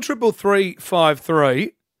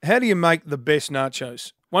 133353. How do you make the best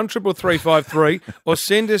nachos? 133353 or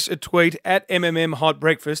send us a tweet at MMM Hot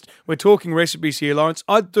Breakfast. We're talking recipes here, Lawrence.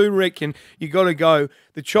 I do reckon you got to go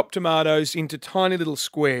the chopped tomatoes into tiny little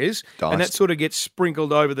squares, Diced. and that sort of gets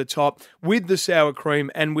sprinkled over the top with the sour cream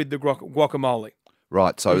and with the guacamole.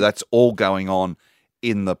 Right, so that's all going on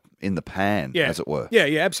in the pan, Yeah. as it were. Yeah,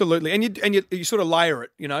 absolutely. And you sort of layer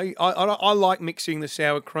it, you know. I like mixing the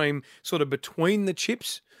sour cream sort of between the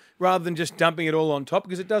chips rather than just dumping it all on top,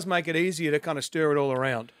 because it does make it easier to kind of stir it all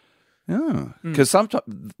around. Because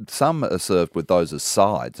some are served with those as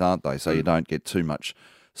sides, aren't they? So you don't get too much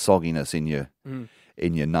sogginess in your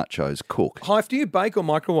nachos cook. Hype, do you bake or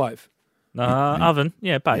microwave? Oven.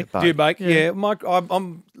 Yeah, bake. Do you bake? Yeah.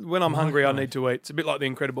 When I'm hungry, I need to eat. It's a bit like the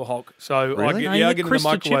Incredible Hulk. So Really? I get in the Crisp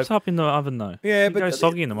the microwave. chips up in the oven, though. Yeah, You but go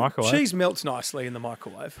soggy in the microwave. Cheese melts nicely in the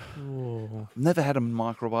microwave. I've never had a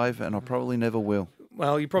microwave, and I probably never will.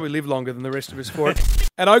 Well, you probably live longer than the rest of us for it.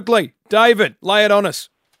 At Oakley, David, lay it on us.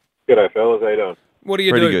 G'day, fellas. How you doing? What do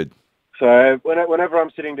you Pretty do? good. So whenever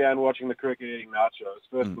I'm sitting down watching the cricket eating nachos,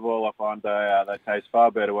 first of all, I find they taste far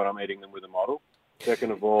better when I'm eating them with a model.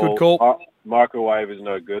 Second of all, Good call. Microwave is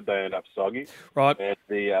no good. They end up soggy. Right. And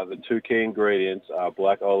the two key ingredients are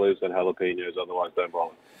black olives and jalapenos, otherwise don't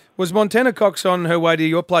bother. Was Montana Cox on her way to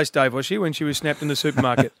your place, Dave, was she, when she was snapped in the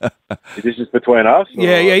supermarket? Is this just between us? or-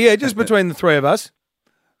 Yeah, just between the three of us.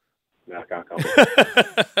 No, I can't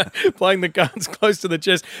comment. Playing the cards close to the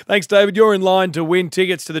chest. Thanks, David. You're in line to win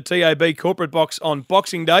tickets to the TAB corporate box on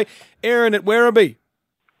Boxing Day. Aaron at Werribee.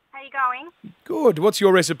 How you going? Good. What's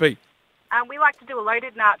your recipe? We like to do a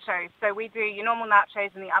loaded nacho. So we do your normal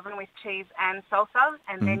nachos in the oven with cheese and salsa,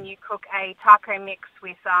 and then you cook a taco mix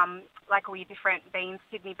with like all your different beans,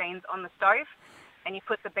 kidney beans on the stove, and you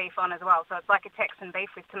put the beef on as well. So it's like a Texan beef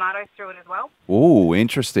with tomatoes through it as well. Ooh,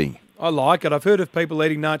 interesting. I like it. I've heard of people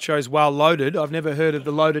eating nachos while loaded. I've never heard of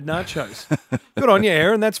the loaded nachos. Good on you,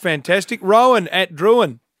 Aaron. That's fantastic. Rowan at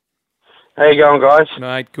Druin. How you going, guys?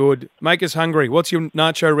 Mate, good. Make us hungry. What's your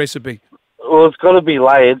nacho recipe? Well, it's got to be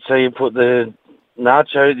layered, so you put the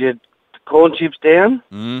your corn chips down,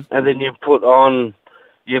 and then you put on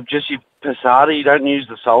your passata. You don't use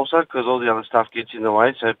the salsa because all the other stuff gets in the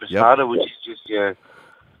way. So passata, which is just your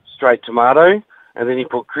straight tomato, and then you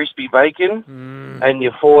put crispy bacon and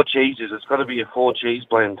your 4 cheeses. It's got to be a 4 cheese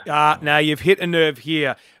blend. Now you've hit a nerve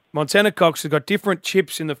here. Montana Cox has got different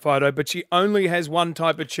chips in the photo, but she only has one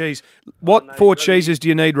type of cheese. What 4 cheeses do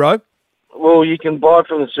you need, Ro? Well, you can buy it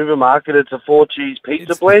from the supermarket. It's a 4-cheese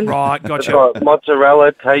pizza blend. Right, gotcha. It's got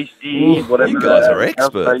mozzarella, tasty, whatever. You guys are else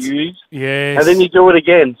experts. They use. Yes. And then you do it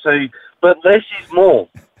again. But less is more,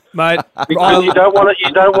 mate. Because you don't want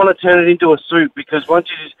to turn it into a soup, because once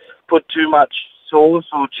you just put too much sauce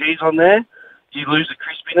or cheese on there, you lose the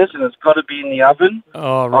crispiness, and it's got to be in the oven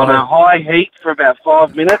on a high heat for about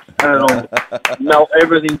 5 minutes, and it'll melt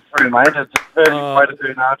everything through, mate. It's a perfect way to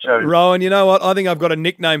do nachos. Rowan, you know what? I think I've got a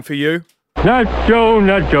nickname for you.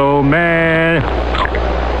 Nacho man.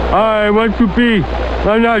 I want to be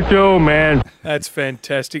a nacho man. That's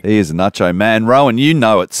fantastic. He is a nacho man. Rowan, you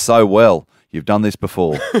know it so well. You've done this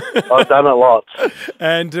before. I've done it lots.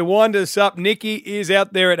 And to wind us up, Nikki is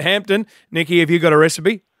out there at Hampton. Nikki, have you got a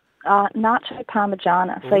recipe? Nacho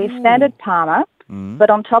Parmigiana. So your standard Parma, but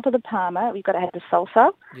on top of the Parma, you've got to add the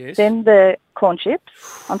salsa, then the corn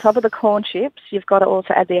chips. On top of the corn chips, you've got to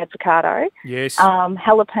also add the avocado,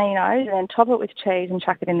 jalapenos, and then top it with cheese and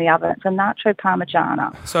chuck it in the oven. It's a Nacho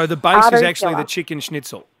Parmigiana. So the base is actually the chicken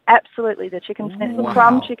schnitzel. Absolutely, the chicken schnitzel,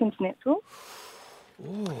 crumb chicken schnitzel.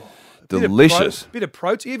 Delicious. Bit of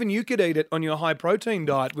protein. Even you could eat it on your high protein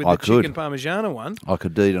diet with the chicken Parmigiana one. I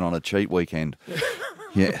could eat it on a cheat weekend.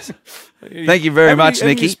 Yes. Thank you very much,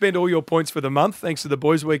 Nikki. You spent all your points for the month thanks to the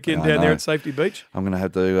boys' weekend down there at Safety Beach. I'm going to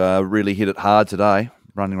have to really hit it hard today,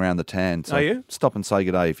 running around the tan. So Are you? Stop and say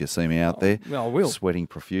good day if you see me out there. Well, I will. Sweating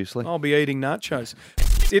profusely. I'll be eating nachos.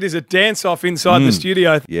 It is a dance-off inside the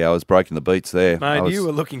studio. Yeah, I was breaking the beats there. Mate, you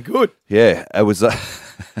were looking good. Yeah, it was...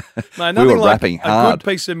 Mate, we were like rapping a hard. good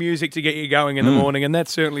piece of music to get you going in the morning, and that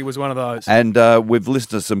certainly was one of those. And we've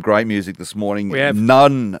listened to some great music this morning. We have.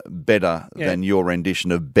 None better than your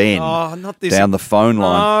rendition of Ben not this. down the phone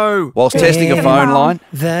line. No. Whilst testing a phone line.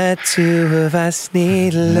 The two of us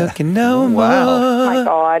need looking no more. Oh my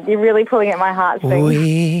God, you're really pulling at my heartstrings.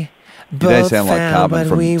 We You don't sound like Carmen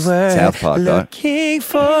from South Park, though. looking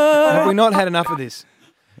for. Have we not had enough of this?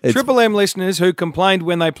 Triple M listeners who complained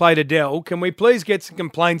when they played Adele, can we please get some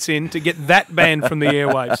complaints in to get that banned from the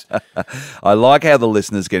airwaves? I like how the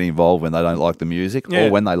listeners get involved when they don't like the music or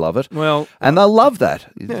when they love it. Well, and they'll love that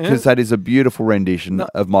because that is a beautiful rendition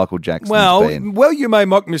of Michael Jackson's Ben. Well, you may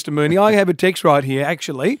mock Mr. Mooney. I have a text right here,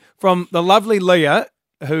 actually, from the lovely Leah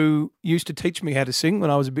who used to teach me how to sing when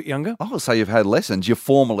I was a bit younger. Oh, so you've had lessons. You're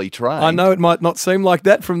formally trained. I know it might not seem like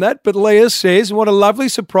that from that, but Leah says, what a lovely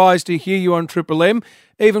surprise to hear you on Triple M.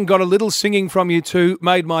 Even got a little singing from you too.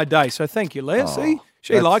 Made my day. So thank you, Leah. See,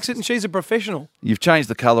 she likes it and she's a professional. You've changed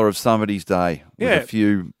the colour of somebody's day with a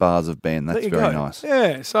few bars of Ben. That's very nice.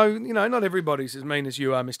 Yeah, so, not everybody's as mean as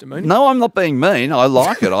you are, Mr. Mooney. No, I'm not being mean. I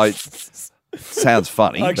like it. Sounds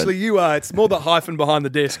funny. Actually, you are. It's more the hyphen behind the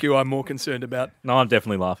desk you I'm more concerned about. No, I'm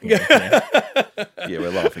definitely laughing at you. Yeah,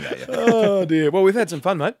 we're laughing at you. Oh, dear. Well, we've had some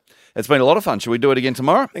fun, mate. It's been a lot of fun. Should we do it again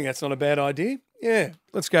tomorrow? I think that's not a bad idea. Yeah.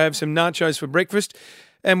 Let's go have some nachos for breakfast.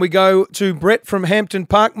 And we go to Brett from Hampton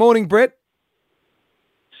Park. Morning, Brett.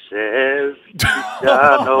 Says you've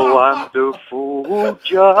done a wonderful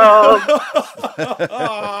job.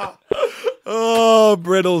 Oh,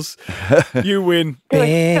 Brittles, you win.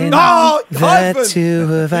 Ben, Oh, the hyphen.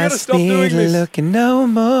 two of us need looking no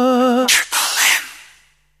more.